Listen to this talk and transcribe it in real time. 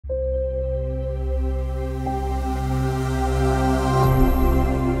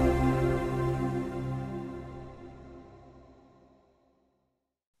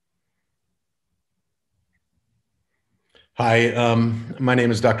Hi, my name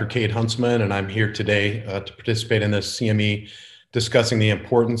is Dr. Kate Huntsman, and I'm here today to participate in this CME discussing the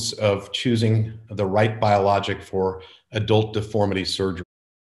importance of choosing the right biologic for adult deformity surgery.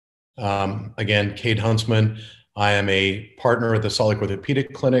 Again, Kate Huntsman, I am a partner at the Salt Lake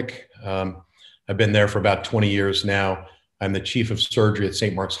Orthopedic Clinic. I've been there for about 20 years now. I'm the chief of surgery at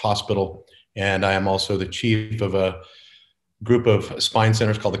St. Mark's Hospital, and I am also the chief of a group of spine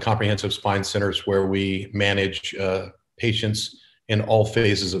centers called the Comprehensive Spine Centers, where we manage patients in all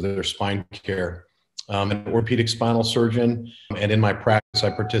phases of their spine care. I'm an orthopedic spinal surgeon, and in my practice, I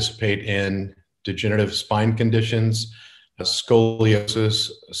participate in degenerative spine conditions,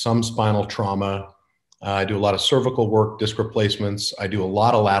 scoliosis, some spinal trauma. I do a lot of cervical work, disc replacements. I do a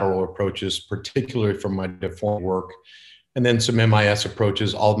lot of lateral approaches, particularly from my deformity work, and then some MIS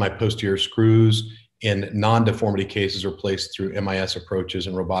approaches. All of my posterior screws in non-deformity cases are placed through MIS approaches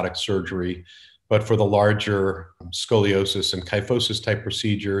and robotic surgery. But for the larger scoliosis and kyphosis type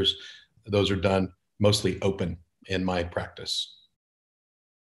procedures, those are done mostly open in my practice.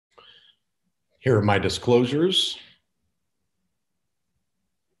 Here are my disclosures.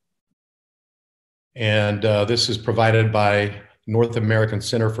 And this is provided by North American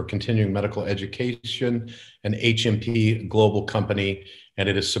Center for Continuing Medical Education, an HMP global company, and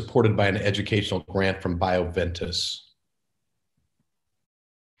it is supported by an educational grant from Bioventus.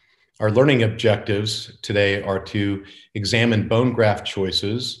 Our learning objectives today are to examine bone graft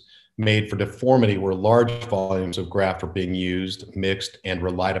choices made for deformity where large volumes of graft are being used, mixed, and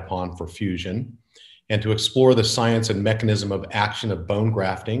relied upon for fusion, and to explore the science and mechanism of action of bone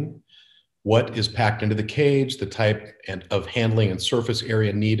grafting, what is packed into the cage, the type of handling and surface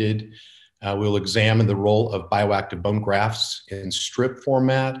area needed. We'll examine the role of bioactive bone grafts in strip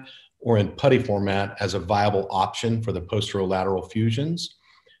format or in putty format as a viable option for the posterolateral fusions.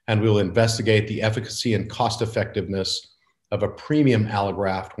 And we will investigate the efficacy and cost effectiveness of a premium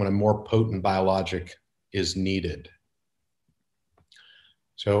allograft when a more potent biologic is needed.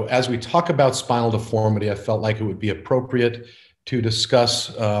 So as we talk about spinal deformity, I felt like it would be appropriate to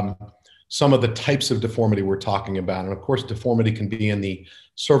discuss some of the types of deformity we're talking about. And of course, deformity can be in the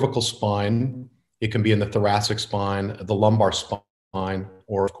cervical spine, it can be in the thoracic spine, the lumbar spine,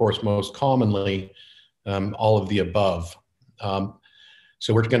 or of course, most commonly, all of the above.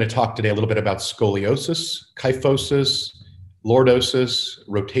 So we're going to talk today a little bit about scoliosis, kyphosis, lordosis,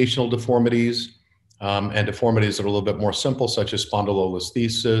 rotational deformities, and deformities that are a little bit more simple, such as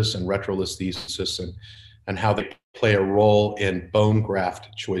spondylolisthesis and retrolisthesis, and how they play a role in bone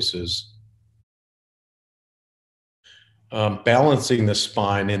graft choices. Balancing the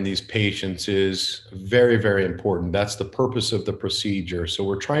spine in these patients is very, very important. That's the purpose of the procedure. So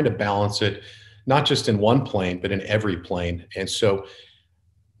we're trying to balance it, not just in one plane, but in every plane. And so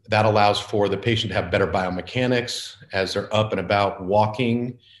that allows for the patient to have better biomechanics as they're up and about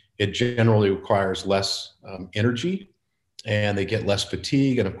walking. It generally requires less energy, and they get less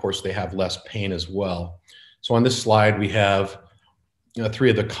fatigue, and of course they have less pain as well. So on this slide, we have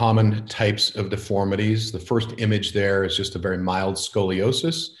three of the common types of deformities. The first image there is just a very mild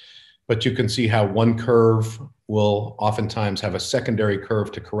scoliosis, but you can see how one curve will oftentimes have a secondary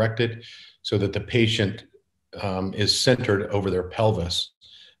curve to correct it so that the patient is centered over their pelvis.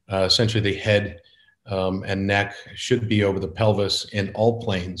 Essentially, the head and neck should be over the pelvis in all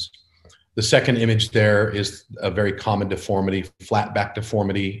planes. The second image there is a very common deformity, flat back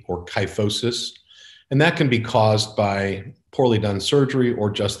deformity or kyphosis. And that can be caused by poorly done surgery or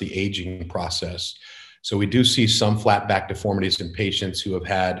just the aging process. So we do see some flat back deformities in patients who have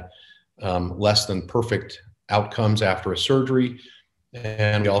had less than perfect outcomes after a surgery.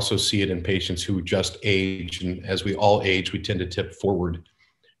 And we also see it in patients who just age. And as we all age, we tend to tip forward.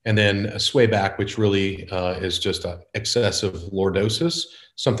 And then a sway back, which really is just an excessive lordosis,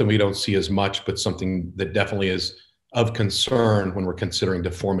 something we don't see as much, but something that definitely is of concern when we're considering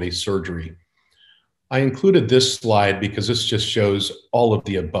deformity surgery. I included this slide because this just shows all of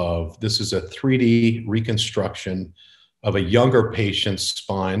the above. This is a 3D reconstruction of a younger patient's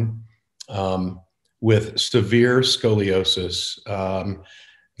spine with severe scoliosis.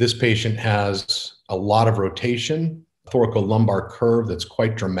 This patient has a lot of rotation, thoracolumbar curve that's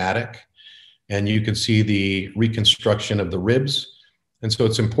quite dramatic, and you can see the reconstruction of the ribs. And so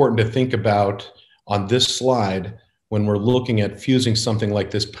it's important to think about on this slide, when we're looking at fusing something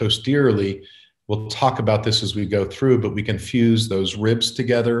like this posteriorly, we'll talk about this as we go through, but we can fuse those ribs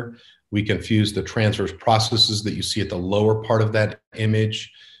together. We can fuse the transverse processes that you see at the lower part of that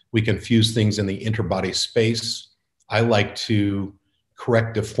image. We can fuse things in the interbody space. I like to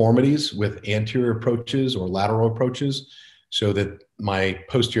correct deformities with anterior approaches or lateral approaches so that my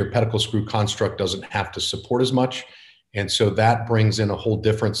posterior pedicle screw construct doesn't have to support as much. And so that brings in a whole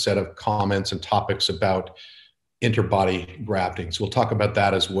different set of comments and topics about interbody grafting. So we'll talk about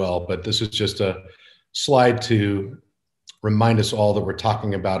that as well. But this is just a slide to remind us all that we're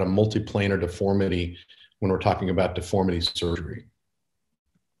talking about a multiplanar deformity when we're talking about deformity surgery.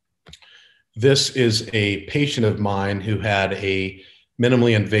 This is a patient of mine who had a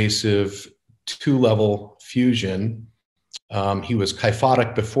minimally invasive 2-level fusion. He was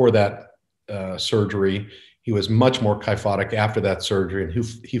kyphotic before that surgery. He was much more kyphotic after that surgery, and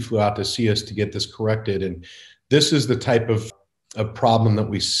he flew out to see us to get this corrected. And this is the type of problem that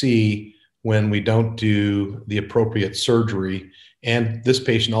we see when we don't do the appropriate surgery. And this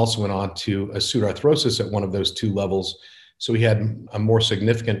patient also went on to a pseudoarthrosis at one of those 2 levels. So he had a more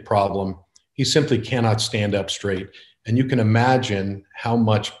significant problem. He simply cannot stand up straight. And you can imagine how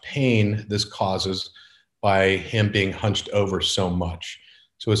much pain this causes by him being hunched over so much.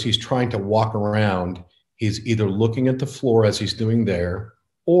 So as he's trying to walk around, he's either looking at the floor as he's doing there,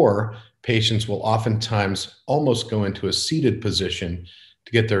 or patients will oftentimes almost go into a seated position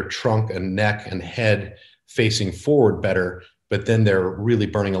to get their trunk and neck and head facing forward better, but then they're really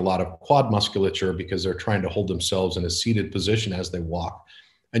burning a lot of quad musculature because they're trying to hold themselves in a seated position as they walk.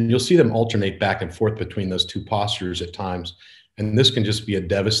 And you'll see them alternate back and forth between those 2 postures at times. And this can just be a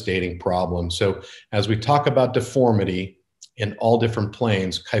devastating problem. So as we talk about deformity in all different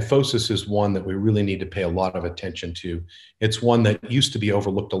planes, kyphosis is one that we really need to pay a lot of attention to. It's one that used to be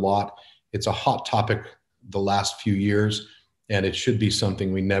overlooked a lot. It's a hot topic the last few years, and it should be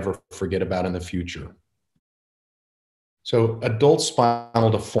something we never forget about in the future. So adult spinal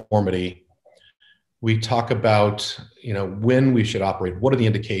deformity, we talk about, when we should operate. What are the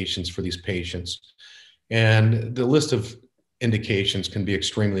indications for these patients? And the list of indications can be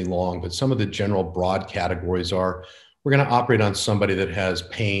extremely long, but some of the general broad categories are, we're going to operate on somebody that has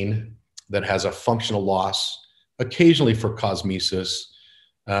pain, that has a functional loss, occasionally for cosmesis.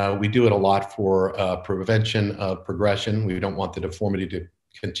 We do it a lot for prevention of progression. We don't want the deformity to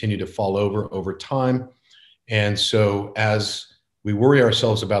continue to fall over time. And so as we worry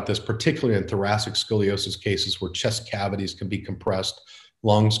ourselves about this, particularly in thoracic scoliosis cases where chest cavities can be compressed,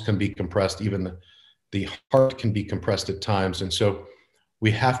 lungs can be compressed, even the heart can be compressed at times. And so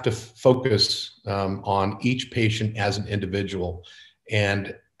we have to focus on each patient as an individual.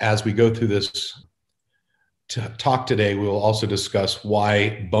 And as we go through this talk today, we will also discuss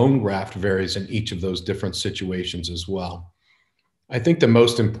why bone graft varies in each of those different situations as well. I think the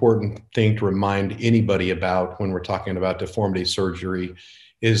most important thing to remind anybody about when we're talking about deformity surgery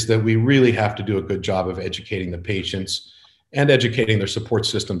is that we really have to do a good job of educating the patients and educating their support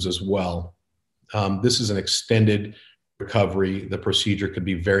systems as well. This is an extended recovery. The procedure could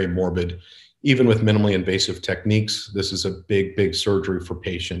be very morbid. Even with minimally invasive techniques, this is a big surgery for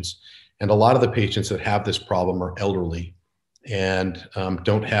patients. And a lot of the patients that have this problem are elderly and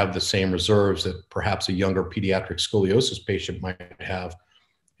don't have the same reserves that perhaps a younger pediatric scoliosis patient might have.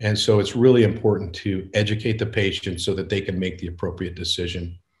 And so it's really important to educate the patient so that they can make the appropriate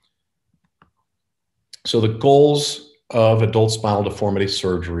decision. So the goals of adult spinal deformity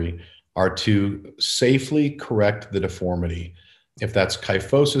surgery are to safely correct the deformity. If that's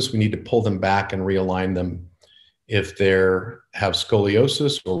kyphosis, we need to pull them back and realign them. If they have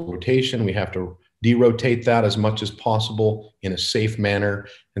scoliosis or rotation, we have to derotate that as much as possible in a safe manner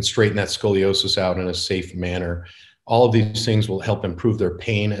and straighten that scoliosis out in a safe manner. All of these things will help improve their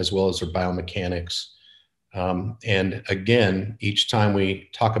pain as well as their biomechanics. And again, each time we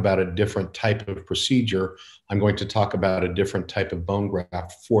talk about a different type of procedure, I'm going to talk about a different type of bone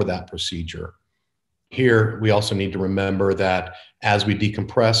graft for that procedure. Here, we also need to remember that as we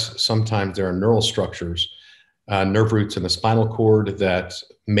decompress, sometimes there are neural structures, nerve roots in the spinal cord that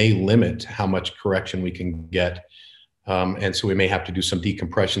may limit how much correction we can get. And so we may have to do some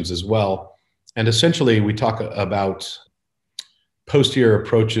decompressions as well. And essentially, we talk about posterior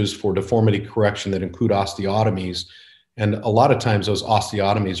approaches for deformity correction that include osteotomies. And a lot of times those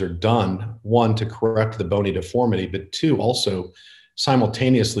osteotomies are done, 1, to correct the bony deformity, but 2, also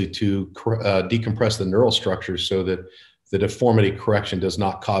simultaneously to decompress the neural structures so that the deformity correction does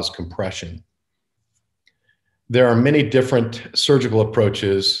not cause compression. There are many different surgical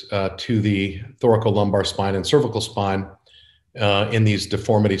approaches to the thoracolumbar spine and cervical spine in these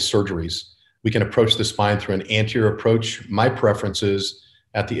deformity surgeries. We can approach the spine through an anterior approach. My preference is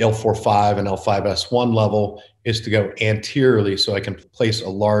at the L4-5 and L5-S1 level is to go anteriorly so I can place a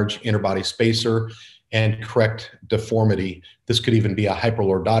large interbody spacer and correct deformity. This could even be a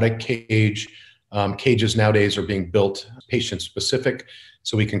hyperlordotic cage. Cages nowadays are being built patient specific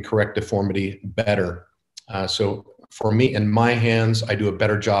so we can correct deformity better. So For me, in my hands, I do a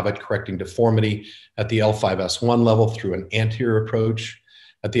better job at correcting deformity at the L5S1 level through an anterior approach.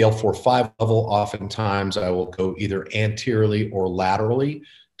 At the L4-5 level, oftentimes I will go either anteriorly or laterally,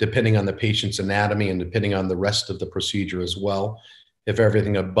 depending on the patient's anatomy and depending on the rest of the procedure as well. If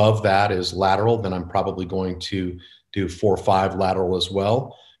everything above that is lateral, then I'm probably going to do 4-5 lateral as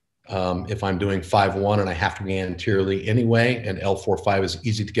well. If I'm doing 5-1 and I have to be anteriorly anyway, and L4-5 is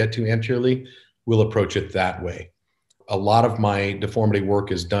easy to get to anteriorly, we'll approach it that way. A lot of my deformity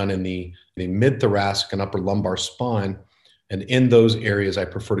work is done in the mid-thoracic and upper lumbar spine. And in those areas, I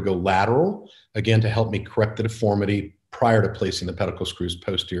prefer to go lateral, again, to help me correct the deformity prior to placing the pedicle screws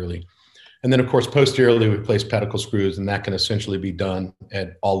posteriorly. And then, of course, posteriorly, we place pedicle screws, and that can essentially be done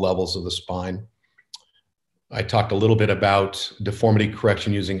at all levels of the spine. I talked a little bit about deformity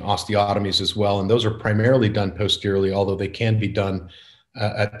correction using osteotomies as well, and those are primarily done posteriorly, although they can be done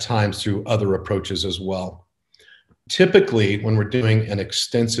at times through other approaches as well. Typically, when we're doing an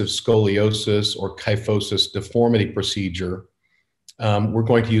extensive scoliosis or kyphosis deformity procedure, we're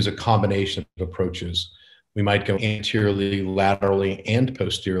going to use a combination of approaches. We might go anteriorly, laterally, and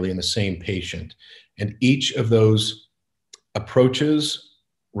posteriorly in the same patient. And each of those approaches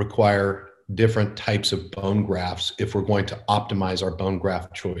require different types of bone grafts if we're going to optimize our bone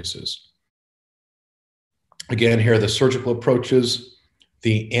graft choices. Again, here are the surgical approaches.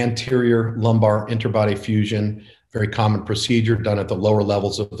 The anterior lumbar interbody fusion, very common procedure done at the lower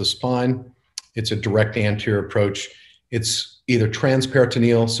levels of the spine. It's a direct anterior approach. It's either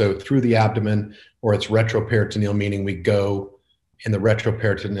transperitoneal, so through the abdomen, or it's retroperitoneal, meaning we go in the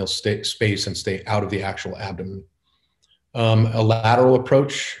retroperitoneal space and stay out of the actual abdomen. A lateral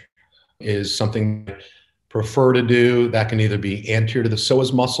approach is something I prefer to do. That can either be anterior to the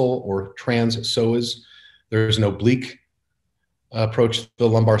psoas muscle or trans-psoas. There's an oblique approach to the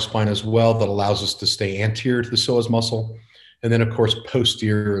lumbar spine as well that allows us to stay anterior to the psoas muscle. And then, of course,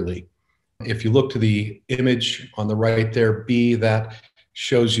 posteriorly. If you look to the image on the right there, B, that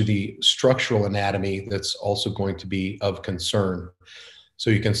shows you the structural anatomy that's also going to be of concern. So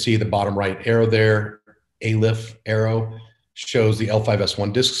you can see the bottom right arrow there, ALIF arrow, shows the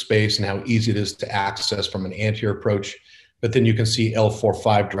L5S1 disc space and how easy it is to access from an anterior approach. But then you can see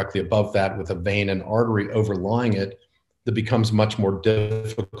L4-5 directly above that with a vein and artery overlying it that becomes much more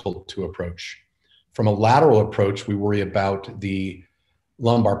difficult to approach. From a lateral approach, we worry about the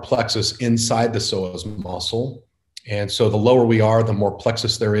lumbar plexus inside the psoas muscle. And so the lower we are, the more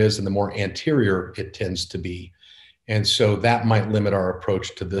plexus there is and the more anterior it tends to be. And so that might limit our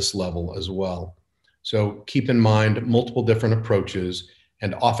approach to this level as well. So keep in mind multiple different approaches,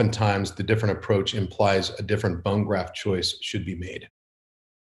 and oftentimes the different approach implies a different bone graft choice should be made.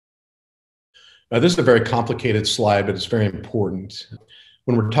 Now, this is a very complicated slide, but it's very important.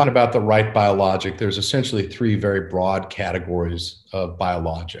 When we're talking about the right biologic, there's essentially three very broad categories of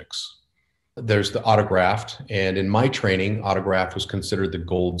biologics. There's the autograft, and in my training, autograft was considered the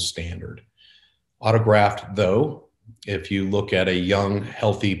gold standard. Autograft, though, if you look at a young,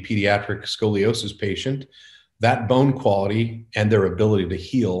 healthy pediatric scoliosis patient, that bone quality and their ability to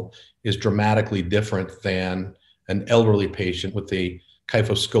heal is dramatically different than an elderly patient with a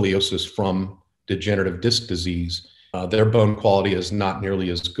kyphoscoliosis from degenerative disc disease. Their bone quality is not nearly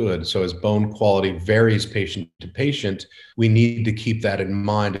as good. So as bone quality varies patient to patient, we need to keep that in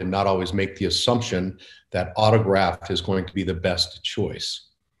mind and not always make the assumption that autograft is going to be the best choice.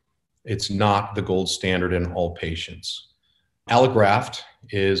 It's not the gold standard in all patients. Allograft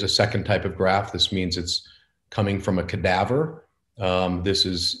is a second type of graft. This means it's coming from a cadaver. This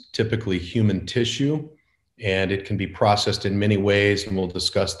is typically human tissue, and it can be processed in many ways, and we'll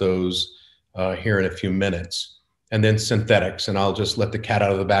discuss those here in a few minutes. And then synthetics, and I'll just let the cat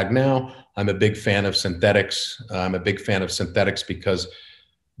out of the bag now. I'm a big fan of synthetics. I'm a big fan of synthetics because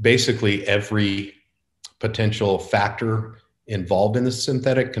basically every potential factor involved in the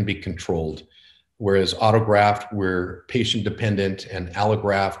synthetic can be controlled. Whereas autograft, we're patient dependent, and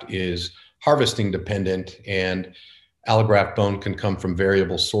allograft is harvesting dependent, and allograft bone can come from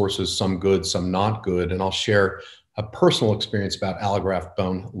variable sources, some good, some not good. And I'll share a personal experience about allograft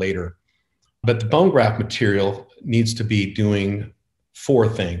bone later. But the bone graft material needs to be doing four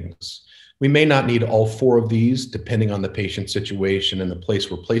things. We may not need all four of these depending on the patient situation and the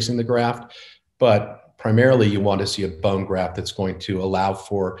place we're placing the graft, but primarily you want to see a bone graft that's going to allow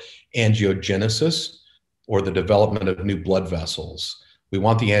for angiogenesis or the development of new blood vessels. We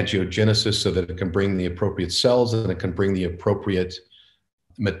want the angiogenesis so that it can bring the appropriate cells and it can bring the appropriate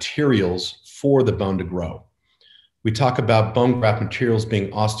materials for the bone to grow. We talk about bone graft materials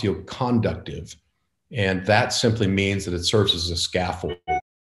being osteoconductive, and that simply means that it serves as a scaffold.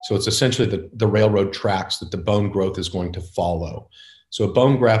 So it's essentially the railroad tracks that the bone growth is going to follow. So a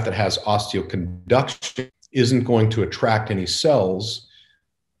bone graft that has osteoconduction isn't going to attract any cells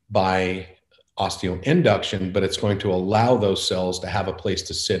by osteoinduction, but it's going to allow those cells to have a place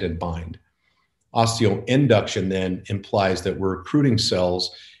to sit and bind. Osteoinduction then implies that we're recruiting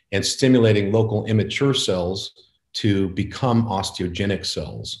cells and stimulating local immature cells to become osteogenic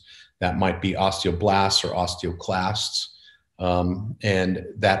cells. That might be osteoblasts or osteoclasts. And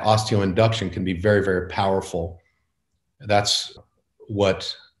that osteoinduction can be very, very powerful. That's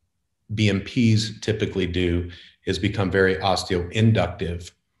what BMPs typically do, is become very osteoinductive.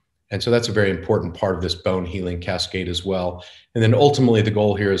 And so that's a very important part of this bone healing cascade as well. And then ultimately the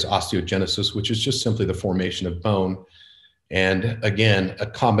goal here is osteogenesis, which is just simply the formation of bone. And again, a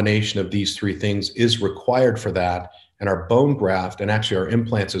combination of these three things is required for that. And our bone graft, and actually our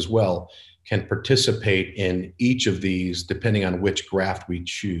implants as well, can participate in each of these depending on which graft we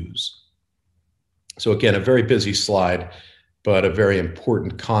choose. So again, a very busy slide, but a very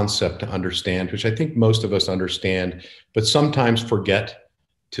important concept to understand, which I think most of us understand, but sometimes forget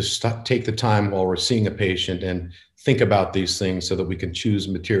to take the time while we're seeing a patient and think about these things so that we can choose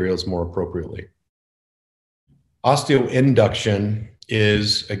materials more appropriately. Osteoinduction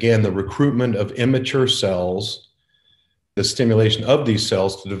is, again, the recruitment of immature cells, the stimulation of these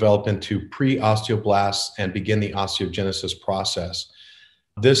cells to develop into pre-osteoblasts and begin the osteogenesis process.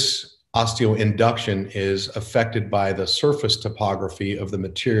 This osteoinduction is affected by the surface topography of the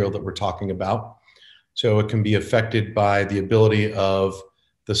material that we're talking about. So it can be affected by the ability of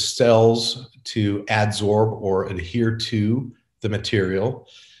the cells to adsorb or adhere to the material.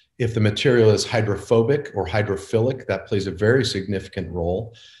 If the material is hydrophobic or hydrophilic, that plays a very significant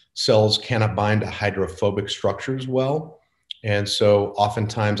role. Cells cannot bind to hydrophobic structures well. And so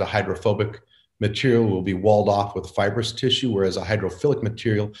oftentimes a hydrophobic material will be walled off with fibrous tissue, whereas a hydrophilic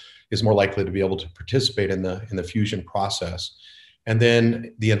material is more likely to be able to participate in the fusion process. And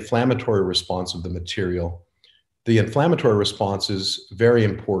then the inflammatory response of the material. The inflammatory response is very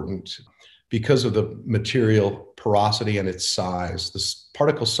important because of the material porosity and its size. This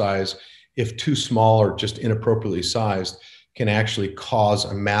particle size, if too small or just inappropriately sized, can actually cause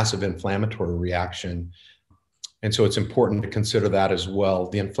a massive inflammatory reaction. And so it's important to consider that as well.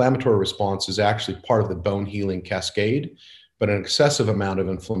 The inflammatory response is actually part of the bone healing cascade, but an excessive amount of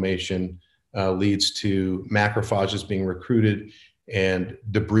inflammation leads to macrophages being recruited and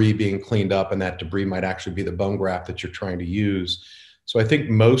debris being cleaned up, and that debris might actually be the bone graft that you're trying to use. So I think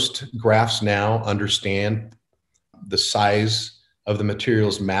most grafts now understand the size of the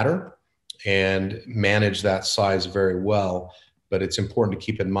materials matter and manage that size very well, but it's important to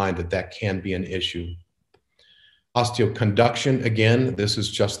keep in mind that that can be an issue. Osteoconduction, again, this is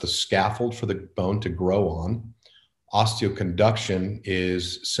just the scaffold for the bone to grow on. Osteoconduction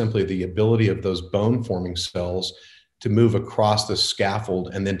is simply the ability of those bone-forming cells to move across the scaffold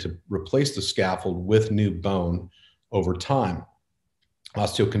and then to replace the scaffold with new bone over time.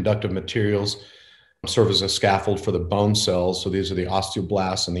 Osteoconductive materials serve as a scaffold for the bone cells. So these are the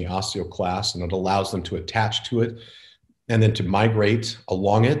osteoblasts and the osteoclasts, and it allows them to attach to it and then to migrate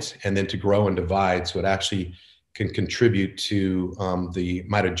along it and then to grow and divide. So it actually can contribute to the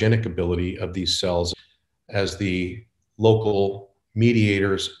mitogenic ability of these cells. As the local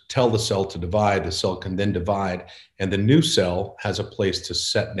mediators tell the cell to divide, the cell can then divide, and the new cell has a place to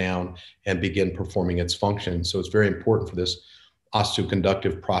set down and begin performing its function. So it's very important for this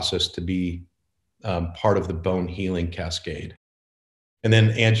osteoconductive process to be part of the bone healing cascade. And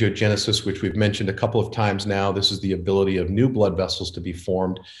then angiogenesis, which we've mentioned a couple of times now, this is the ability of new blood vessels to be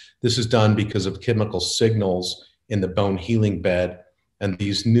formed. This is done because of chemical signals in the bone healing bed, and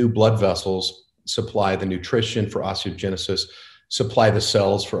these new blood vessels supply the nutrition for osteogenesis, supply the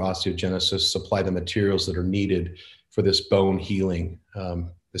cells for osteogenesis, supply the materials that are needed for this bone healing,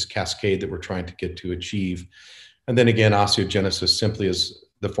 this cascade that we're trying to get to achieve. And then again, osteogenesis simply is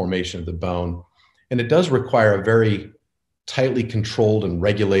the formation of the bone. And it does require a very tightly controlled and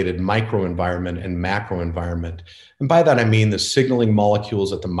regulated microenvironment and macroenvironment. And by that, I mean the signaling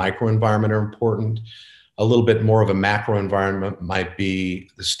molecules at the microenvironment are important. A little bit more of a macroenvironment might be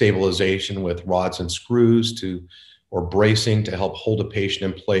the stabilization with rods and screws or bracing to help hold a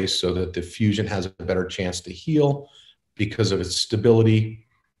patient in place so that the fusion has a better chance to heal because of its stability.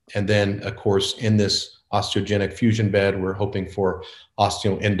 And then, of course, in this osteogenic fusion bed, we're hoping for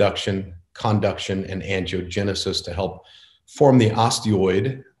osteoinduction, conduction, and angiogenesis to help form the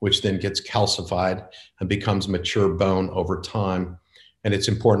osteoid, which then gets calcified and becomes mature bone over time. And it's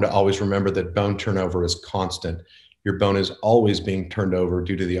important to always remember that bone turnover is constant. Your bone is always being turned over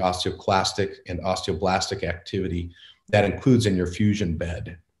due to the osteoclastic and osteoblastic activity that includes in your fusion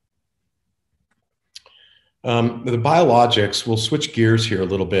bed. The biologics, we'll switch gears here a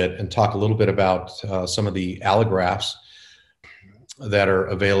little bit and talk a little bit about some of the allografts that are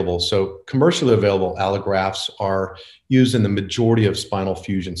available. So commercially available allografts are used in the majority of spinal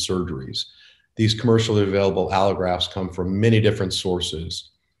fusion surgeries. These commercially available allografts come from many different sources.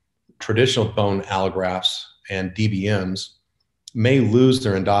 Traditional bone allografts and DBMs may lose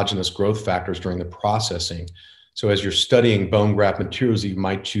their endogenous growth factors during the processing. So as you're studying bone graft materials that you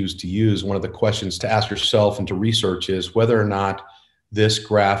might choose to use, one of the questions to ask yourself and to research is whether or not this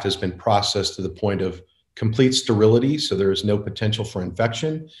graft has been processed to the point of complete sterility, so there is no potential for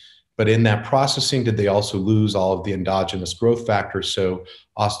infection. But in that processing, did they also lose all of the endogenous growth factors, so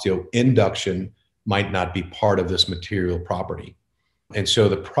osteoinduction might not be part of this material property? And so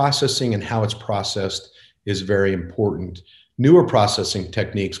the processing and how it's processed is very important. Newer processing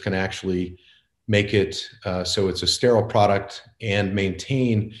techniques can actually make it so it's a sterile product and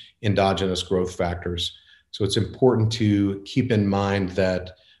maintain endogenous growth factors. So it's important to keep in mind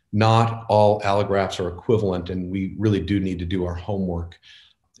that not all allografts are equivalent, and we really do need to do our homework.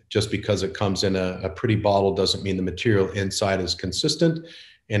 Just because it comes in a pretty bottle doesn't mean the material inside is consistent,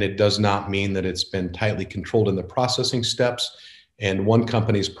 and it does not mean that it's been tightly controlled in the processing steps. And one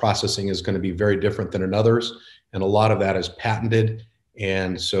company's processing is going to be very different than another's, and a lot of that is patented.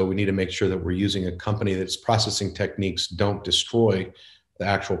 And so we need to make sure that we're using a company that's processing techniques don't destroy the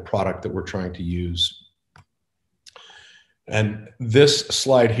actual product that we're trying to use. And this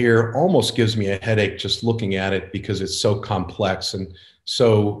slide here almost gives me a headache just looking at it because it's so complex and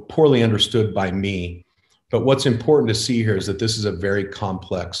so poorly understood by me. But what's important to see here is that this is a very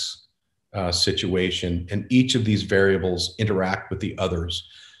complex situation, and each of these variables interact with the others.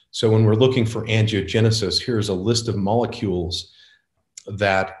 So when we're looking for angiogenesis, here's a list of molecules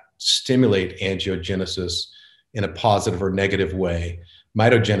that stimulate angiogenesis in a positive or negative way.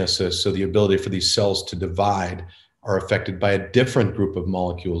 Mitogenesis, so the ability for these cells to divide, are affected by a different group of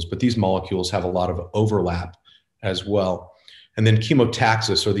molecules, but these molecules have a lot of overlap as well. And then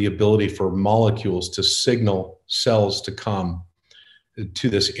chemotaxis, or the ability for molecules to signal cells to come to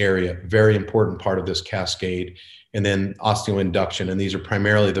this area, very important part of this cascade. And then osteoinduction, and these are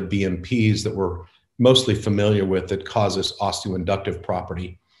primarily the BMPs that we're mostly familiar with that cause this osteoinductive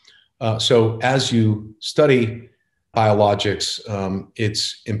property. So as you study biologics,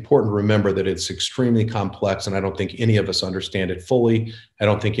 it's important to remember that it's extremely complex, and I don't think any of us understand it fully. I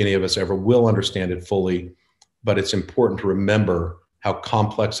don't think any of us ever will understand it fully, but it's important to remember how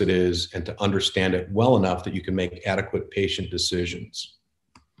complex it is and to understand it well enough that you can make adequate patient decisions.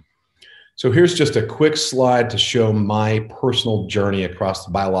 So here's just a quick slide to show my personal journey across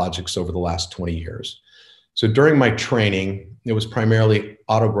the biologics over the last 20 years. So during my training, it was primarily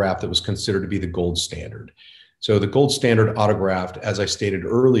autograft that was considered to be the gold standard. So the gold standard autograft, as I stated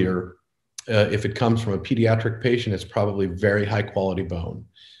earlier, if it comes from a pediatric patient, it's probably very high quality bone.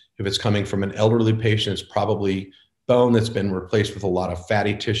 If it's coming from an elderly patient, it's probably bone that's been replaced with a lot of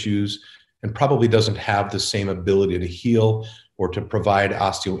fatty tissues and probably doesn't have the same ability to heal or to provide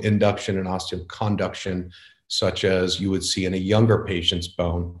osteoinduction and osteoconduction, such as you would see in a younger patient's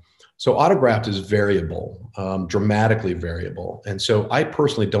bone. So autograft is variable, dramatically variable. And so I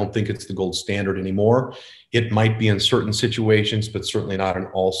personally don't think it's the gold standard anymore. It might be in certain situations, but certainly not in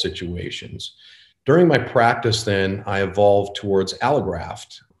all situations. During my practice then, I evolved towards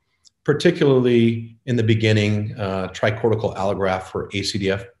allograft, particularly in the beginning, tricortical allograft for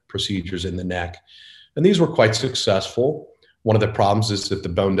ACDF procedures in the neck. And these were quite successful. One of the problems is that the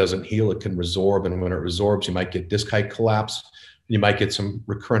bone doesn't heal, it can resorb. And when it resorbs, you might get disc height collapse. You might get some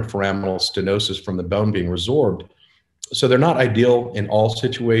recurrent foraminal stenosis from the bone being resorbed. So they're not ideal in all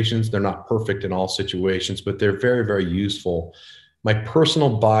situations. They're not perfect in all situations, but they're very, very useful. My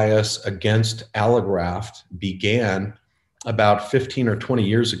personal bias against allograft began about 15 or 20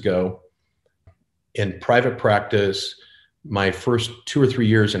 years ago in private practice. My first 2 or 3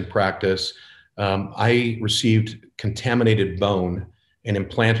 years in practice, I received contaminated bone and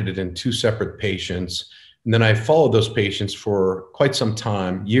implanted it in 2 separate patients. And then I followed those patients for quite some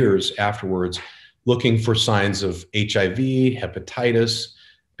time, years afterwards, looking for signs of HIV, hepatitis,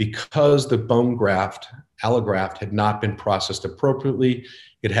 because the bone graft, allograft, had not been processed appropriately,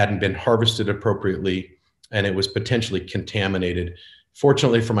 it hadn't been harvested appropriately, and it was potentially contaminated.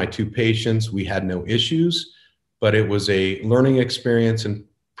 Fortunately for my 2 patients, we had no issues, but it was a learning experience and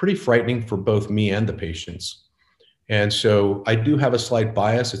pretty frightening for both me and the patients. And so I do have a slight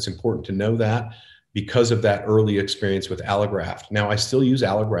bias. It's important to know that because of that early experience with allograft. Now, I still use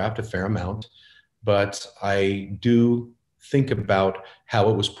allograft a fair amount, but I do think about how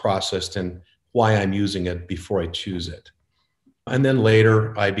it was processed and why I'm using it before I choose it. And then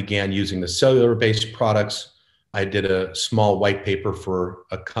later, I began using the cellular-based products. I did a small white paper for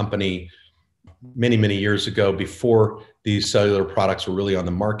a company many, many years ago before these cellular products were really on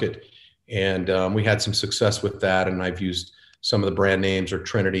the market. And we had some success with that. And I've used some of the brand names, or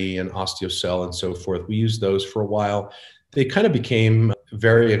Trinity and Osteocell and so forth. We used those for a while. They kind of became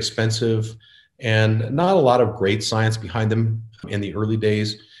very expensive and not a lot of great science behind them in the early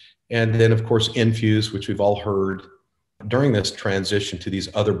days. And then, of course, Infuse, which we've all heard. During this transition to these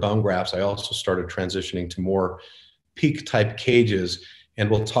other bone grafts, I also started transitioning to more peak type cages. And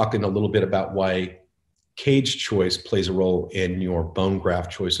we'll talk in a little bit about why cage choice plays a role in your bone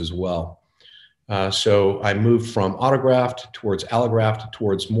graft choice as well. So I moved from autograft towards allograft,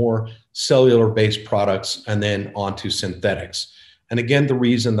 towards more cellular-based products, and then onto synthetics. And again, the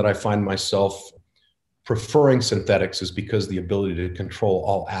reason that I find myself preferring synthetics is because the ability to control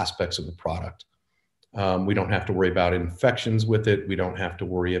all aspects of the product. We don't have to worry about infections with it. We don't have to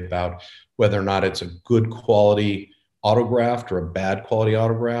worry about whether or not it's a good quality autograft or a bad quality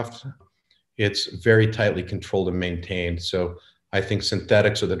autograft. It's very tightly controlled and maintained. So I think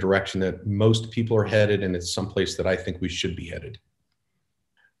synthetics are the direction that most people are headed, and it's someplace that I think we should be headed.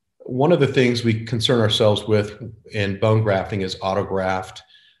 One of the things we concern ourselves with in bone grafting is autograft.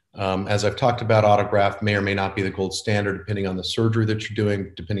 As I've talked about, autograft may or may not be the gold standard depending on the surgery that you're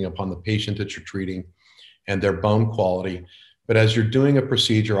doing, depending upon the patient that you're treating and their bone quality. But as you're doing a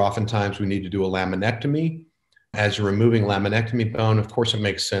procedure, oftentimes we need to do a laminectomy. As you're removing laminectomy bone, of course, it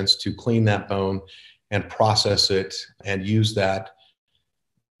makes sense to clean that bone and process it and use that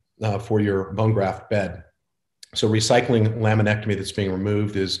for your bone graft bed. So recycling laminectomy that's being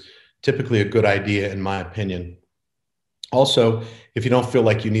removed is typically a good idea, in my opinion. Also, if you don't feel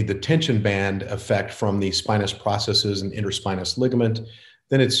like you need the tension band effect from the spinous processes and interspinous ligament,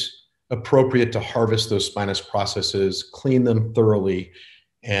 then it's appropriate to harvest those spinous processes, clean them thoroughly,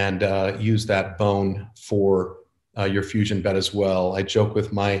 and use that bone for your fusion bed as well. I joke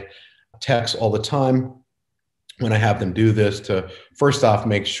with my techs all the time when I have them do this to first off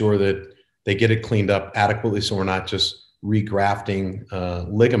make sure that they get it cleaned up adequately so we're not just regrafting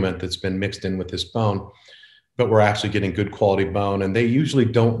ligament that's been mixed in with this bone, but we're actually getting good quality bone. And they usually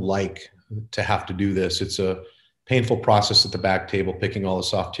don't like to have to do this. It's a painful process at the back table, picking all the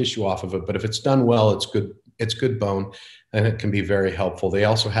soft tissue off of it. But if it's done well, it's good bone, and it can be very helpful. They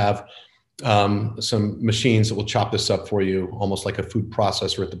also have some machines that will chop this up for you, almost like a food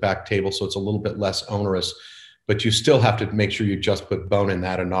processor at the back table. So it's a little bit less onerous, but you still have to make sure you just put bone in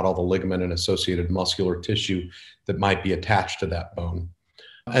that and not all the ligament and associated muscular tissue that might be attached to that bone.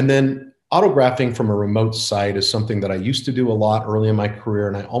 And then autografting from a remote site is something that I used to do a lot early in my career,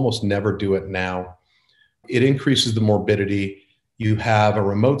 and I almost never do it now. It increases the morbidity. You have a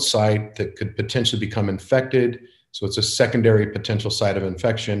remote site that could potentially become infected. So it's a secondary potential site of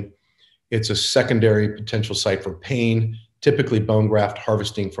infection. It's a secondary potential site for pain. Typically, bone graft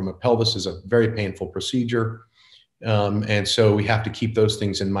harvesting from a pelvis is a very painful procedure. And so we have to keep those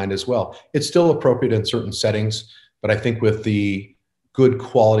things in mind as well. It's still appropriate in certain settings, but I think with the good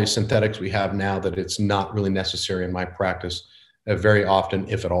quality synthetics we have now, that it's not really necessary in my practice very often,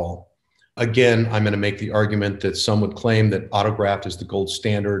 if at all. Again, I'm going to make the argument that some would claim that autograft is the gold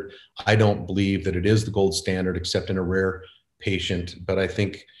standard. I don't believe that it is the gold standard, except in a rare patient. But I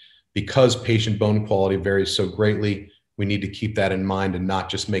think because patient bone quality varies so greatly, we need to keep that in mind and not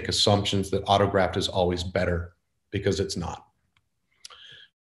just make assumptions that autograft is always better, because it's not.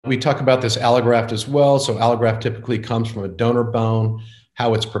 We talk about this allograft as well. So allograft typically comes from a donor bone.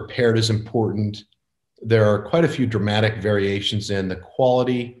 How it's prepared is important. There are quite a few dramatic variations in the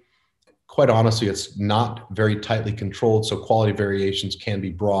quality. Quite honestly, it's not very tightly controlled, so quality variations can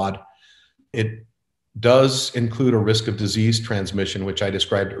be broad. It does include a risk of disease transmission, which I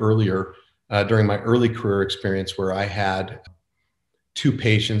described earlier during my early career experience, where I had two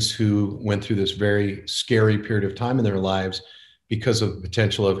patients who went through this very scary period of time in their lives because of the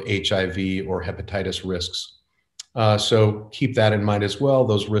potential of HIV or hepatitis risks. So keep that in mind as well.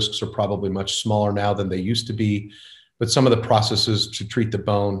 Those risks are probably much smaller now than they used to be, but some of the processes to treat the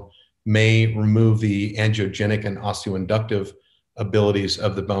bone may remove the angiogenic and osteoinductive abilities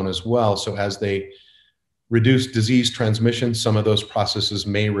of the bone as well. So as they reduce disease transmission, some of those processes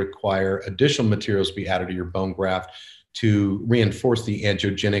may require additional materials be added to your bone graft to reinforce the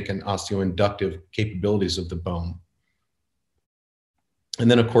angiogenic and osteoinductive capabilities of the bone. And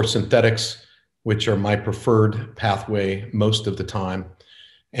then, of course, synthetics, which are my preferred pathway most of the time.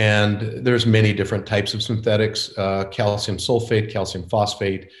 And there's many different types of synthetics, calcium sulfate, calcium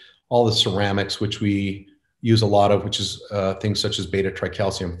phosphate, all the ceramics, which we use a lot of, which is things such as beta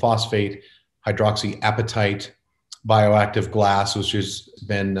tricalcium phosphate, hydroxyapatite, bioactive glass, which has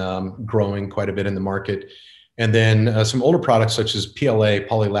been growing quite a bit in the market. And then some older products such as PLA,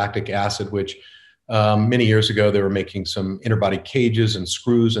 polylactic acid, which many years ago they were making some interbody cages and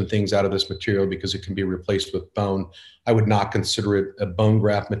screws and things out of this material because it can be replaced with bone. I would not consider it a bone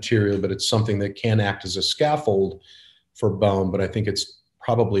graft material, but it's something that can act as a scaffold for bone, but I think it's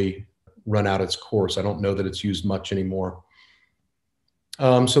probably run out its course. I don't know that it's used much anymore.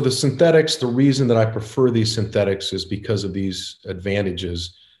 So the synthetics, the reason that I prefer these synthetics is because of these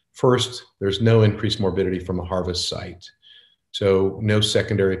advantages. First, there's no increased morbidity from a harvest site. So no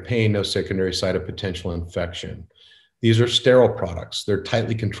secondary pain, no secondary site of potential infection. These are sterile products. They're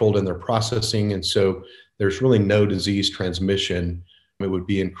tightly controlled in their processing, and so there's really no disease transmission. It would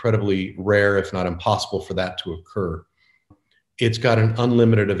be incredibly rare, if not impossible, for that to occur. It's got an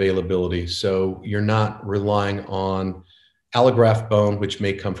unlimited availability, so you're not relying on allograft bone, which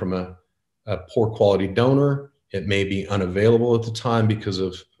may come from a poor quality donor. It may be unavailable at the time because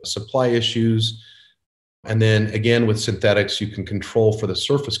of supply issues. And then again, with synthetics, you can control for the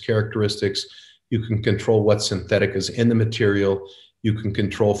surface characteristics. You can control what synthetic is in the material. You can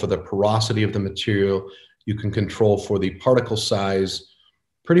control for the porosity of the material. You can control for the particle size.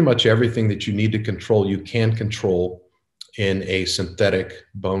 Pretty much everything that you need to control, you can control in a synthetic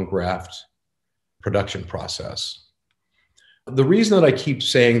bone graft production process. The reason that I keep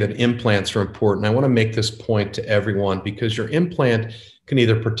saying that implants are important, I want to make this point to everyone, because your implant can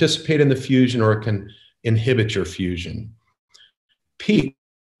either participate in the fusion or it can inhibit your fusion. PEEK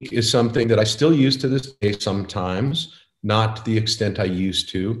is something that I still use to this day sometimes, not to the extent I used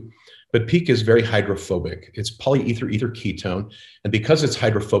to, but PEEK is very hydrophobic. It's polyether ether ketone, and because it's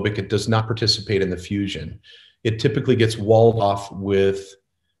hydrophobic, it does not participate in the fusion. It typically gets walled off with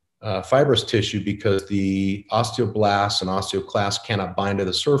fibrous tissue because the osteoblasts and osteoclasts cannot bind to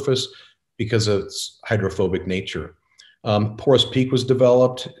the surface because of its hydrophobic nature. Porous PEEK was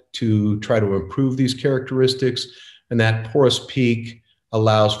developed to try to improve these characteristics, and that porous PEEK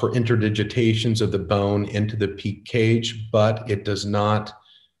allows for interdigitations of the bone into the PEEK cage, but it does not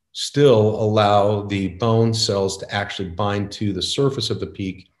still allow the bone cells to actually bind to the surface of the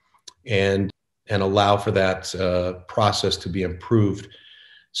PEEK and allow for that process to be improved.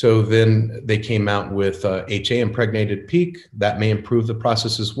 So then they came out with HA impregnated PEEK. That may improve the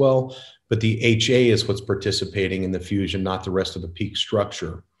process as well, but the HA is what's participating in the fusion, not the rest of the PEEK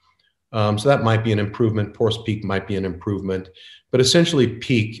structure. So that might be an improvement. Porous PEEK might be an improvement, but essentially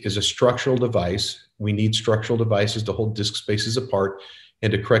PEEK is a structural device. We need structural devices to hold disc spaces apart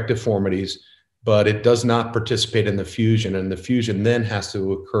and to correct deformities, but it does not participate in the fusion, and the fusion then has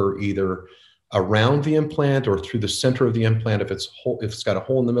to occur either around the implant or through the center of the implant if it's got a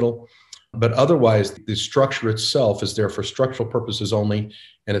hole in the middle. But otherwise, the structure itself is there for structural purposes only,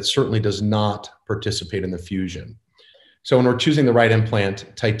 and it certainly does not participate in the fusion. So when we're choosing the right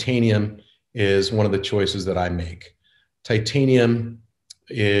implant, titanium is one of the choices that I make. Titanium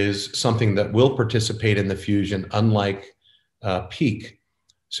is something that will participate in the fusion, unlike PEEK.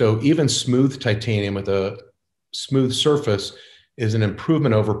 So even smooth titanium with a smooth surface is an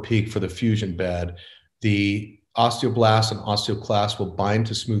improvement over PEEK for the fusion bed. The osteoblasts and osteoclasts will bind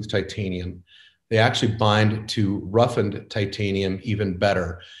to smooth titanium. They actually bind to roughened titanium even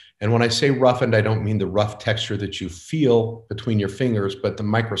better. And when I say roughened, I don't mean the rough texture that you feel between your fingers, but the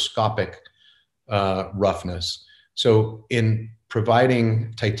microscopic roughness. So in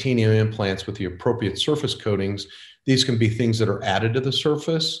providing titanium implants with the appropriate surface coatings, these can be things that are added to the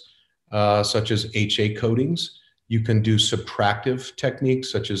surface, such as HA coatings. You can do subtractive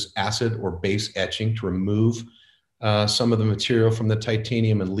techniques such as acid or base etching to remove some of the material from the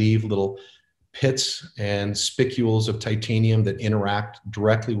titanium and leave little pits and spicules of titanium that interact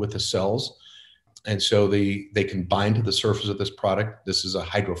directly with the cells. And so they can bind to the surface of this product. This is a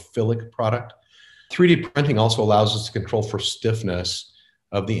hydrophilic product. 3D printing also allows us to control for stiffness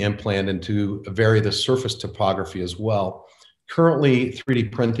of the implant and to vary the surface topography as well. Currently, 3D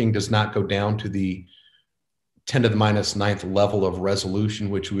printing does not go down to the 10 to the minus ninth level of resolution,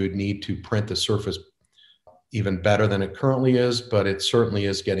 which we would need to print the surface even better than it currently is, but it certainly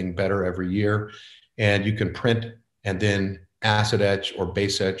is getting better every year. And you can print and then acid etch or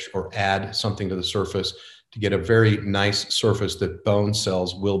base etch or add something to the surface to get a very nice surface that bone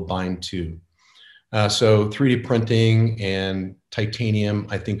cells will bind to. So 3D printing and titanium,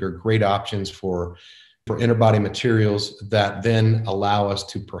 I think, are great options for interbody materials that then allow us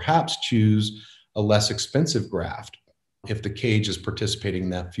to perhaps choose a less expensive graft if the cage is participating in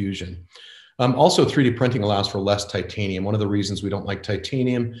that fusion. Also, 3D printing allows for less titanium. One of the reasons we don't like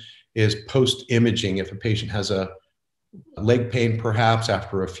titanium is post-imaging. If a patient has a leg pain perhaps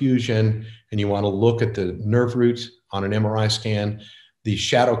after a fusion, and you want to look at the nerve root on an MRI scan, the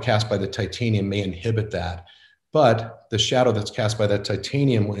shadow cast by the titanium may inhibit that. But the shadow that's cast by that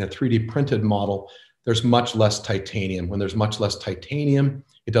titanium in a 3D printed model, there's much less titanium. When there's much less titanium,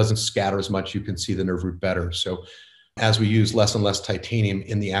 it doesn't scatter as much. You can see the nerve root better. So as we use less and less titanium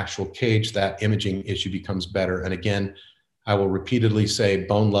in the actual cage, that imaging issue becomes better. And again, I will repeatedly say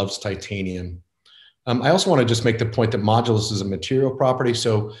bone loves titanium. I also want to just make the point that modulus is a material property.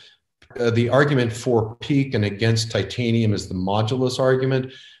 So the argument for PEEK and against titanium is the modulus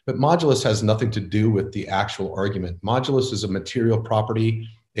argument, but modulus has nothing to do with the actual argument. Modulus is a material property.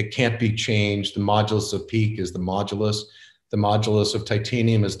 It can't be changed. The modulus of PEEK is the modulus. The modulus of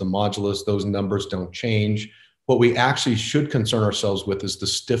titanium is the modulus. Those numbers don't change. What we actually should concern ourselves with is the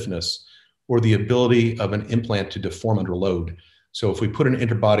stiffness or the ability of an implant to deform under load. So if we put an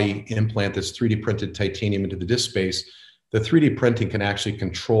interbody implant that's 3D printed titanium into the disc space, the 3D printing can actually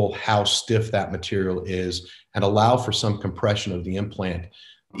control how stiff that material is and allow for some compression of the implant,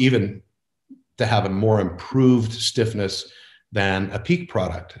 even to have a more improved stiffness than a PEEK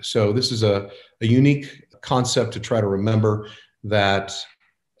product. So this is a unique concept to try to remember that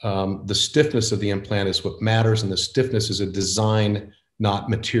the stiffness of the implant is what matters, and the stiffness is a design, not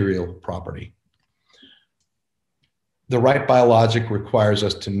material property. The right biologic requires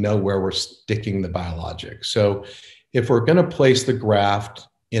us to know where we're sticking the biologic. So if we're going to place the graft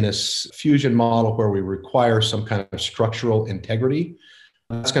in a fusion model where we require some kind of structural integrity,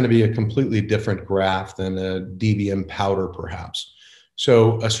 that's going to be a completely different graft than a DBM powder, perhaps.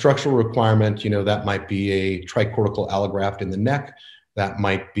 So a structural requirement, that might be a tricortical allograft in the neck, that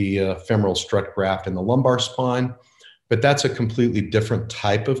might be a femoral strut graft in the lumbar spine, but that's a completely different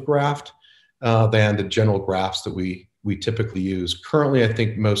type of graft than the general grafts that we typically use. Currently, I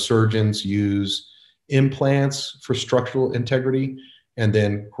think most surgeons use implants for structural integrity, and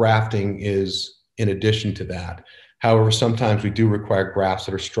then grafting is in addition to that. However, sometimes we do require grafts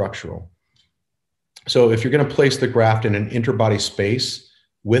that are structural. So if you're going to place the graft in an interbody space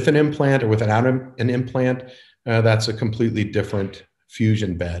with an implant or without an implant, that's a completely different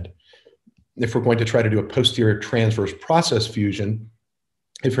fusion bed. If we're going to try to do a posterior transverse process fusion,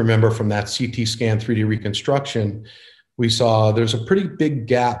 if you remember from that CT scan 3D reconstruction, we saw there's a pretty big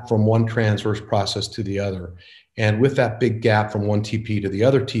gap from one transverse process to the other. And with that big gap from one TP to the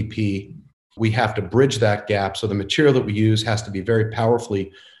other TP, we have to bridge that gap. So the material that we use has to be very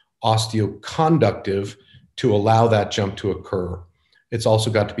powerfully osteoconductive to allow that jump to occur. It's also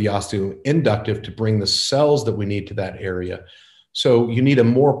got to be osteoinductive to bring the cells that we need to that area. So you need a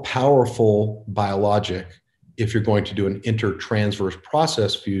more powerful biologic if you're going to do an intertransverse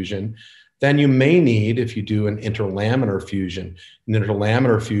process fusion than you may need if you do an interlaminar fusion. An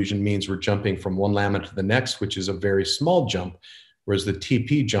interlaminar fusion means we're jumping from one lamina to the next, which is a very small jump, whereas the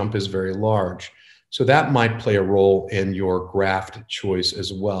TP jump is very large. So that might play a role in your graft choice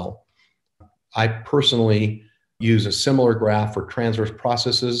as well. I personally use a similar graft for transverse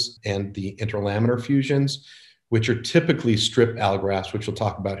processes and the interlaminar fusions, which are typically strip allografts, which we'll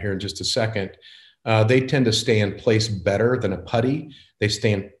talk about here in just a second. They tend to stay in place better than a putty. They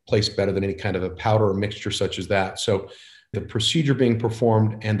stay in place better than any kind of a powder or mixture such as that. So the procedure being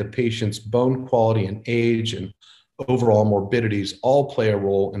performed and the patient's bone quality and age and overall morbidities all play a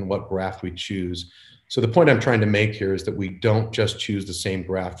role in what graft we choose. So the point I'm trying to make here is that we don't just choose the same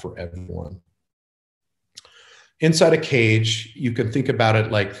graft for everyone. Inside a cage, you can think about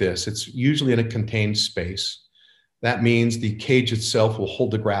it like this. It's usually in a contained space. That means the cage itself will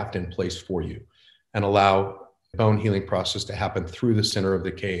hold the graft in place for you and allow the bone healing process to happen through the center of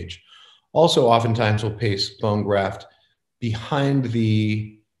the cage. Also, oftentimes we'll place bone graft behind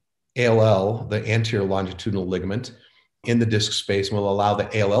the ALL, the anterior longitudinal ligament, in the disc space, and we'll allow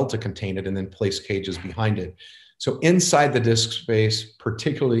the ALL to contain it and then place cages behind it. So inside the disc space,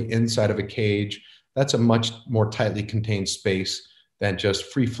 particularly inside of a cage, that's a much more tightly contained space than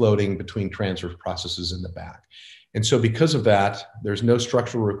just free floating between transverse processes in the back. And so because of that, there's no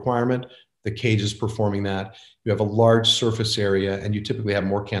structural requirement. The cage is performing that. You have a large surface area, and you typically have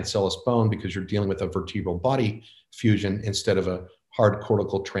more cancellous bone because you're dealing with a vertebral body fusion instead of a hard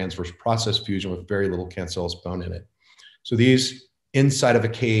cortical transverse process fusion with very little cancellous bone in it. So these inside of a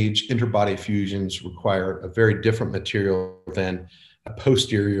cage interbody fusions require a very different material than a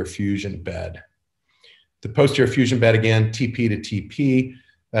posterior fusion bed. The posterior fusion bed, again, TP to TP,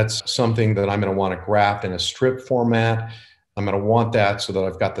 that's something that I'm going to want to graft in a strip format. I'm going to want that so that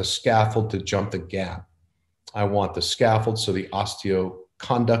I've got the scaffold to jump the gap. I want the scaffold, so the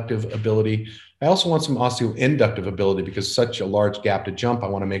osteoconductive ability. I also want some osteoinductive ability because such a large gap to jump. I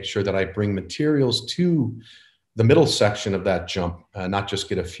want to make sure that I bring materials to the middle section of that jump, not just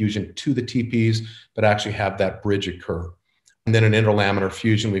get a fusion to the TPs, but actually have that bridge occur. And then an interlaminar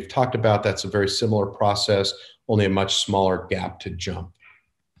fusion, we've talked about, that's a very similar process, only a much smaller gap to jump.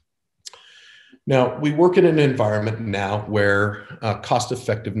 Now, we work in an environment now where cost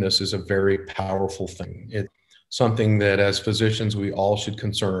effectiveness is a very powerful thing. It's something that as physicians, we all should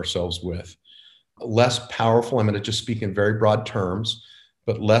concern ourselves with. Less powerful, I'm going to just speak in very broad terms,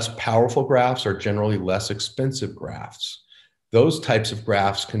 but less powerful grafts are generally less expensive grafts. Those types of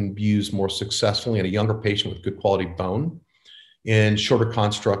grafts can be used more successfully in a younger patient with good quality bone, in shorter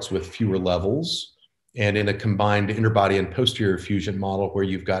constructs with fewer levels, and in a combined interbody and posterior fusion model where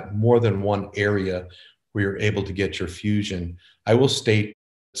you've got more than one area where you're able to get your fusion. I will state,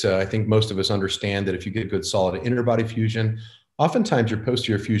 I think most of us understand that if you get good solid interbody fusion, oftentimes your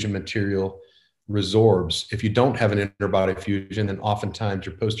posterior fusion material resorbs. If you don't have an interbody fusion, then oftentimes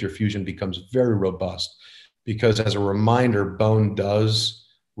your posterior fusion becomes very robust, because as a reminder, bone does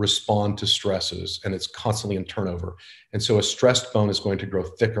respond to stresses and it's constantly in turnover. And so a stressed bone is going to grow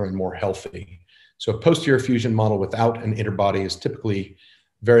thicker and more healthy. So a posterior fusion model without an interbody is typically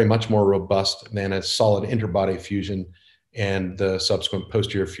very much more robust than a solid interbody fusion, and the subsequent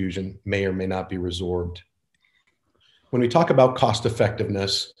posterior fusion may or may not be resorbed. When we talk about cost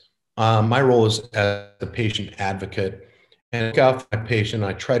effectiveness, my role is as the patient advocate, and I look out for my patient.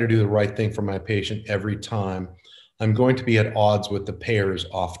 I try to do the right thing for my patient every time. I'm going to be at odds with the payers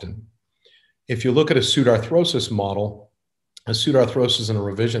often. If you look at a pseudarthrosis model, a pseudarthrosis and a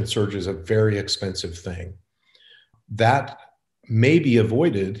revision surgery is a very expensive thing. That may be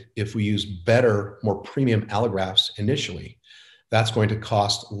avoided if we use better, more premium allografts initially. That's going to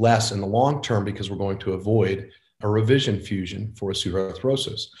cost less in the long term because we're going to avoid a revision fusion for a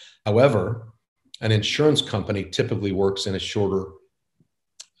pseudarthrosis. However, an insurance company typically works in a shorter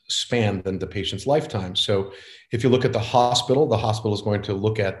span than the patient's lifetime. So if you look at the hospital is going to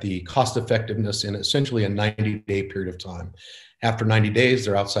look at the cost effectiveness in essentially a 90-day period of time. After 90 days,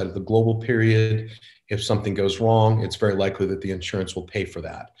 they're outside of the global period. If something goes wrong, it's very likely that the insurance will pay for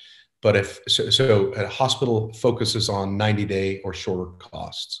that. But so a hospital focuses on 90-day or shorter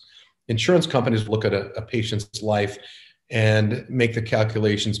costs. Insurance companies look at a patient's life and make the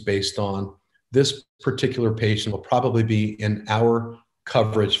calculations based on this particular patient will probably be in our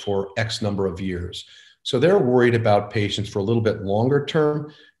coverage for X number of years. So they're worried about patients for a little bit longer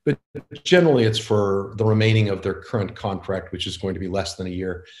term, but generally it's for the remaining of their current contract, which is going to be less than a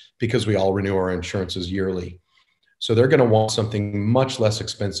year because we all renew our insurances yearly. So they're going to want something much less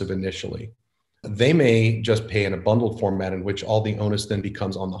expensive initially. They may just pay in a bundled format in which all the onus then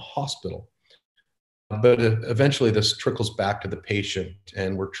becomes on the hospital. But eventually this trickles back to the patient,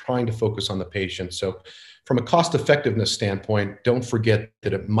 and we're trying to focus on the patient. So from a cost effectiveness standpoint, don't forget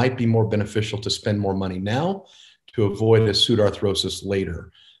that it might be more beneficial to spend more money now to avoid a pseudarthrosis later.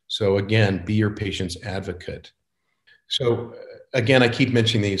 So again, be your patient's advocate. So again, I keep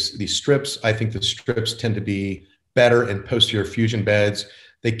mentioning these strips. I think the strips tend to be better in posterior fusion beds.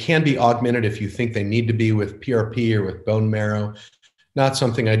 They can be augmented if you think they need to be with PRP or with bone marrow. Not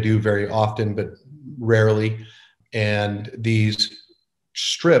something I do very often, but rarely. And these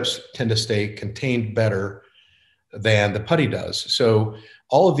strips tend to stay contained better than the putty does. So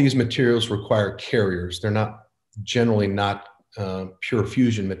all of these materials require carriers. They're generally not pure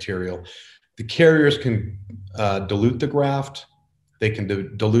fusion material. The carriers can dilute the graft. They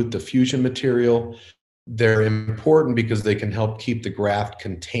can dilute the fusion material. They're important because they can help keep the graft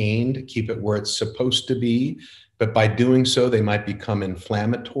contained, keep it where it's supposed to be. But by doing so, they might become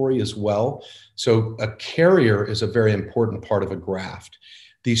inflammatory as well. So a carrier is a very important part of a graft.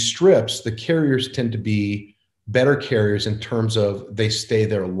 These strips, the carriers tend to be better carriers in terms of they stay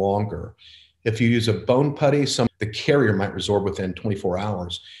there longer. If you use a bone putty, the carrier might resorb within 24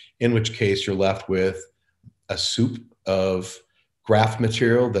 hours, in which case you're left with a soup of graft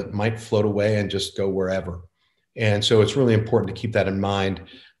material that might float away and just go wherever. And so it's really important to keep that in mind.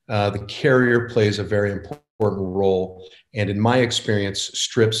 The carrier plays a very important role. And in my experience,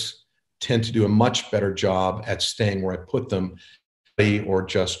 strips tend to do a much better job at staying where I put them, or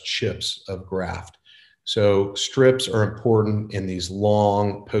just chips of graft. So strips are important in these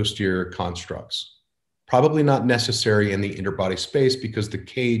long posterior constructs. Probably not necessary in the interbody space because the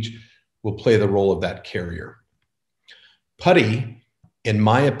cage will play the role of that carrier. Putty, in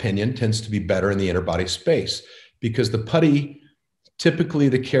my opinion, tends to be better in the interbody space because the putty, typically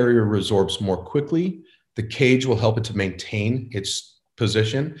the carrier resorbs more quickly. The cage will help it to maintain its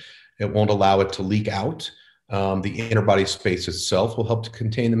position. It won't allow it to leak out. The interbody space itself will help to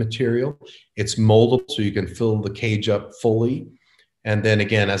contain the material. It's moldable, so you can fill the cage up fully. And then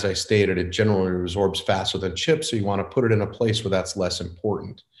again, as I stated, it generally resorbs faster than chips, so you want to put it in a place where that's less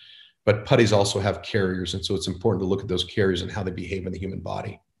important. But putties also have carriers, and so it's important to look at those carriers and how they behave in the human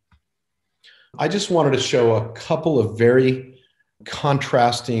body. I just wanted to show a couple of very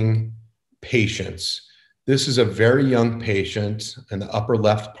contrasting patients. This is a very young patient in the upper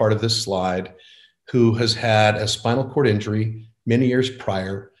left part of this slide who has had a spinal cord injury many years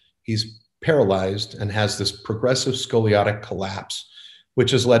prior. He's paralyzed and has this progressive scoliotic collapse,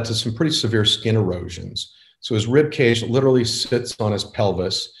 which has led to some pretty severe skin erosions. So his rib cage literally sits on his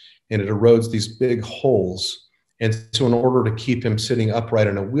pelvis and it erodes these big holes. And so in order to keep him sitting upright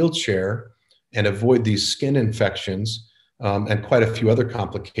in a wheelchair and avoid these skin infections and quite a few other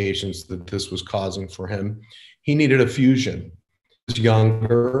complications that this was causing for him, he needed a fusion. He was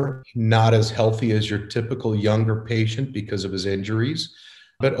younger, not as healthy as your typical younger patient because of his injuries.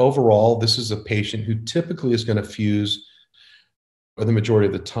 But overall, this is a patient who typically is going to fuse for the majority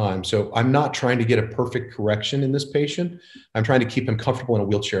of the time. So I'm not trying to get a perfect correction in this patient. I'm trying to keep him comfortable in a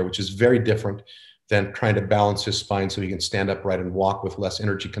wheelchair, which is very different than trying to balance his spine so he can stand upright and walk with less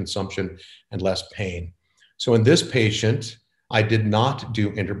energy consumption and less pain. So in this patient, I did not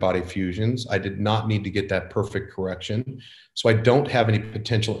do interbody fusions. I did not need to get that perfect correction. So I don't have any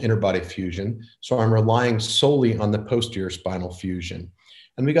potential interbody fusion. So I'm relying solely on the posterior spinal fusion.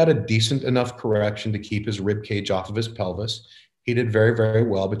 And we got a decent enough correction to keep his rib cage off of his pelvis. He did very, very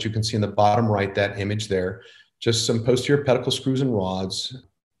well, but you can see in the bottom right, that image there, just some posterior pedicle screws and rods,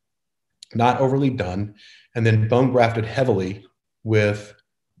 not overly done, and then bone grafted heavily with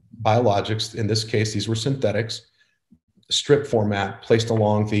biologics. In this case, these were synthetics, strip format placed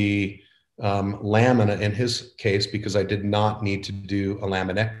along the lamina in his case, because I did not need to do a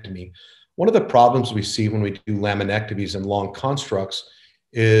laminectomy. One of the problems we see when we do laminectomies and long constructs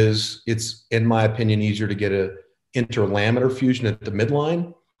is it's, in my opinion, easier to get an interlaminar fusion at the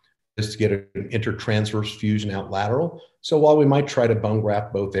midline is to get an intertransverse fusion out lateral. So while we might try to bone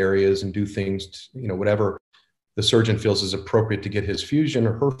graft both areas and do things, whatever the surgeon feels is appropriate to get his fusion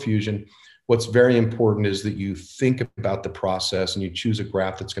or her fusion, what's very important is that you think about the process and you choose a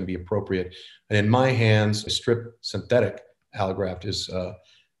graft that's going to be appropriate. And in my hands, a strip synthetic allograft is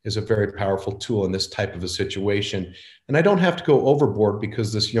a very powerful tool in this type of a situation. And I don't have to go overboard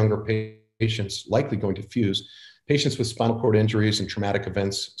because this younger patient's likely going to fuse. Patients with spinal cord injuries and traumatic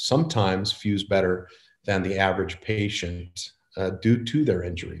events sometimes fuse better than the average patient due to their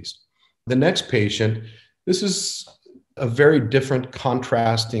injuries. The next patient, this is a very different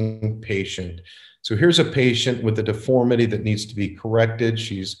contrasting patient. So here's a patient with a deformity that needs to be corrected.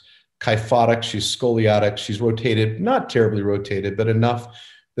 She's kyphotic, she's scoliotic, she's rotated, not terribly rotated, but enough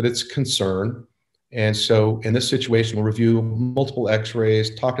that it's concern. And so in this situation, we'll review multiple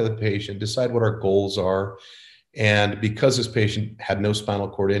x-rays, talk to the patient, decide what our goals are. And because this patient had no spinal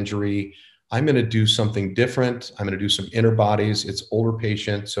cord injury, I'm going to do something different. I'm going to do some interbodies. It's older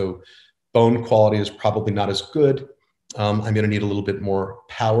patient, so bone quality is probably not as good. I'm going to need a little bit more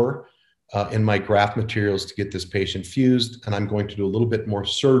power in my graft materials to get this patient fused. And I'm going to do a little bit more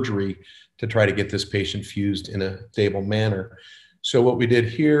surgery to try to get this patient fused in a stable manner. So what we did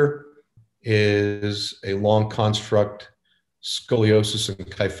here is a long construct scoliosis and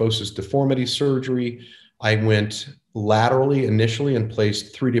kyphosis deformity surgery. I went laterally initially and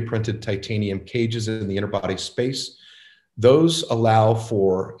placed 3D printed titanium cages in the interbody space. Those allow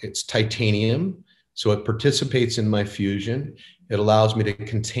for, it's titanium, so it participates in my fusion. It allows me to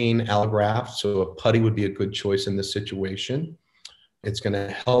contain allograft, so a putty would be a good choice in this situation. It's going to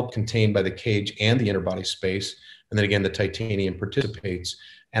help contain by the cage and the interbody space. And then again, the titanium participates.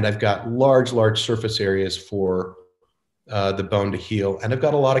 And I've got large surface areas for the bone to heal. And I've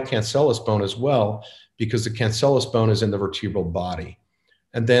got a lot of cancellous bone as well, because the cancellous bone is in the vertebral body.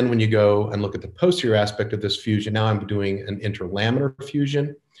 And then when you go and look at the posterior aspect of this fusion, now I'm doing an interlaminar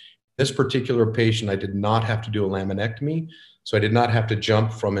fusion. This particular patient, I did not have to do a laminectomy. So I did not have to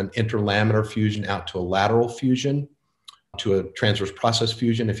jump from an interlaminar fusion out to a lateral fusion, to a transverse process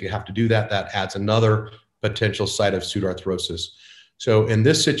fusion. If you have to do that, that adds another potential site of pseudoarthrosis. So in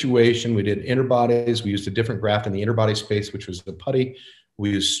this situation, we did interbodies. We used a different graft in the interbody space, which was the putty.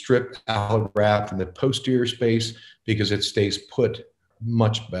 We used strip allograft in the posterior space because it stays put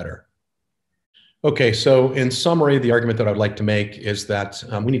much better. Okay, so in summary, the argument that I'd like to make is that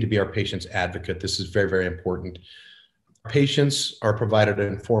we need to be our patient's advocate. This is very, very important. Patients are provided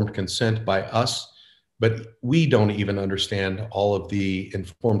informed consent by us, but we don't even understand all of the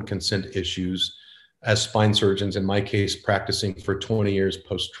informed consent issues as spine surgeons, in my case, practicing for 20 years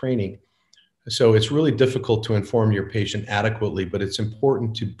post-training. So it's really difficult to inform your patient adequately, but it's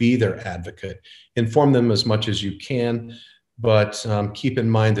important to be their advocate. Inform them as much as you can, but keep in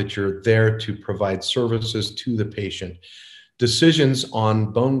mind that you're there to provide services to the patient. Decisions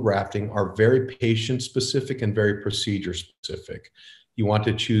on bone grafting are very patient specific and very procedure specific. You want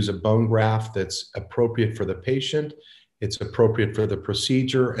to choose a bone graft that's appropriate for the patient, it's appropriate for the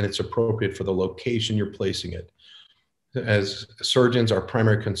procedure, and it's appropriate for the location you're placing it. As surgeons, our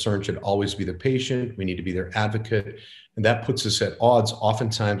primary concern should always be the patient. We need to be their advocate. And that puts us at odds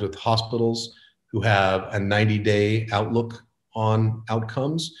oftentimes with hospitals who have a 90-day outlook on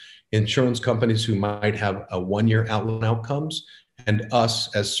outcomes, insurance companies who might have a 1-year outlook on outcomes, and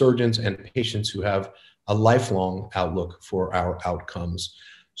us as surgeons and patients who have a lifelong outlook for our outcomes.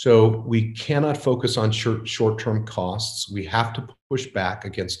 So we cannot focus on short-term costs. We have to push back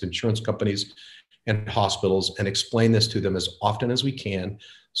against insurance companies and hospitals and explain this to them as often as we can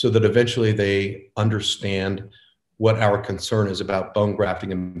so that eventually they understand what our concern is about bone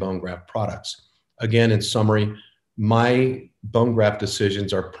grafting and bone graft products. Again, in summary, my bone graft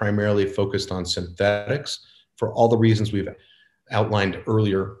decisions are primarily focused on synthetics for all the reasons we've outlined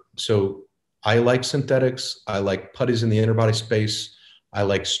earlier. So I like synthetics, I like putties in the interbody space, I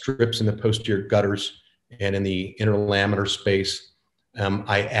like strips in the posterior gutters and in the interlaminar space.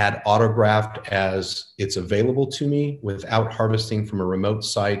 I add autograft as it's available to me without harvesting from a remote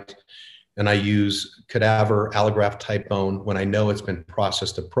site. And I use cadaver allograft type bone when I know it's been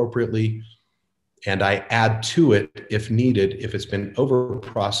processed appropriately. And I add to it if needed, if it's been over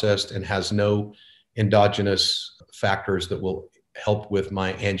processed and has no endogenous factors that will help with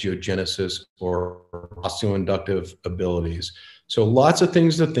my angiogenesis or osteoinductive abilities. So lots of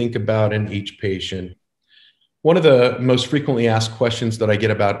things to think about in each patient. One of the most frequently asked questions that I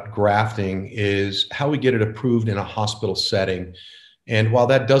get about grafting is how we get it approved in a hospital setting. And while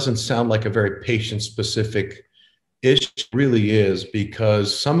that doesn't sound like a very patient-specific issue, it really is,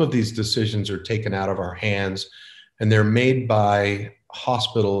 because some of these decisions are taken out of our hands and they're made by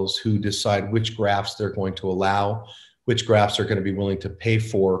hospitals who decide which grafts they're going to allow, which grafts are going to be willing to pay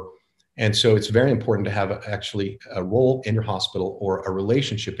for. And so it's very important to have actually a role in your hospital or a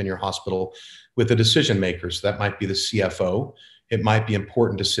relationship in your hospital with the decision makers. That might be the CFO. It might be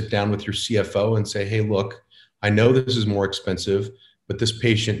important to sit down with your CFO and say, hey, look, I know this is more expensive, but this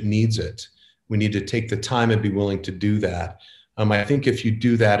patient needs it. We need to take the time and be willing to do that. I think if you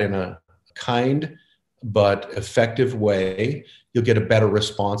do that in a kind but effective way, you'll get a better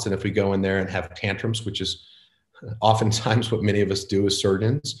response than if we go in there and have tantrums, which is oftentimes what many of us do as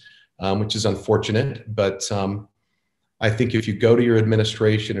surgeons, which is unfortunate. But I think if you go to your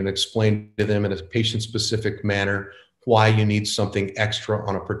administration and explain to them in a patient-specific manner why you need something extra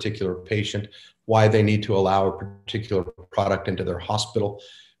on a particular patient, why they need to allow a particular product into their hospital,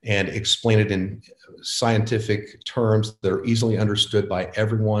 and explain it in scientific terms that are easily understood by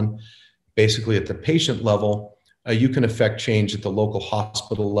everyone, basically at the patient level, you can affect change at the local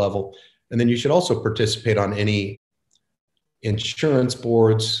hospital level. And then you should also participate on any insurance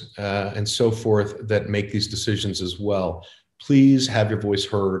boards and so forth that make these decisions as well. Please have your voice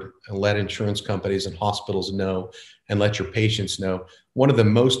heard and let insurance companies and hospitals know and let your patients know. One of the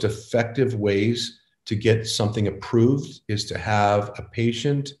most effective ways to get something approved is to have a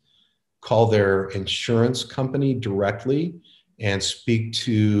patient call their insurance company directly and speak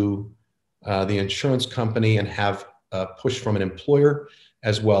to the insurance company and have a push from an employer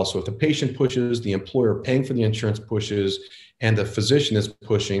as well. So if the patient pushes, the employer paying for the insurance pushes, and the physician is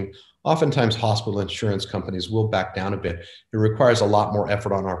pushing, oftentimes hospital insurance companies will back down a bit. It requires a lot more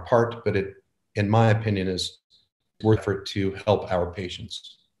effort on our part, but it, in my opinion, is worth it to help our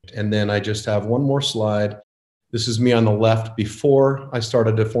patients. And then I just have one more slide. This is me on the left before I start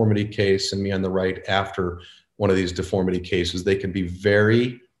a deformity case and me on the right after one of these deformity cases. They can be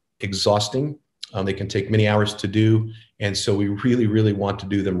very exhausting. They can take many hours to do. And so we really, really want to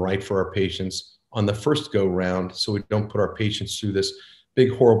do them right for our patients on the first go round so we don't put our patients through this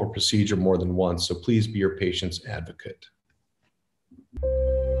big, horrible procedure more than once. So please be your patient's advocate.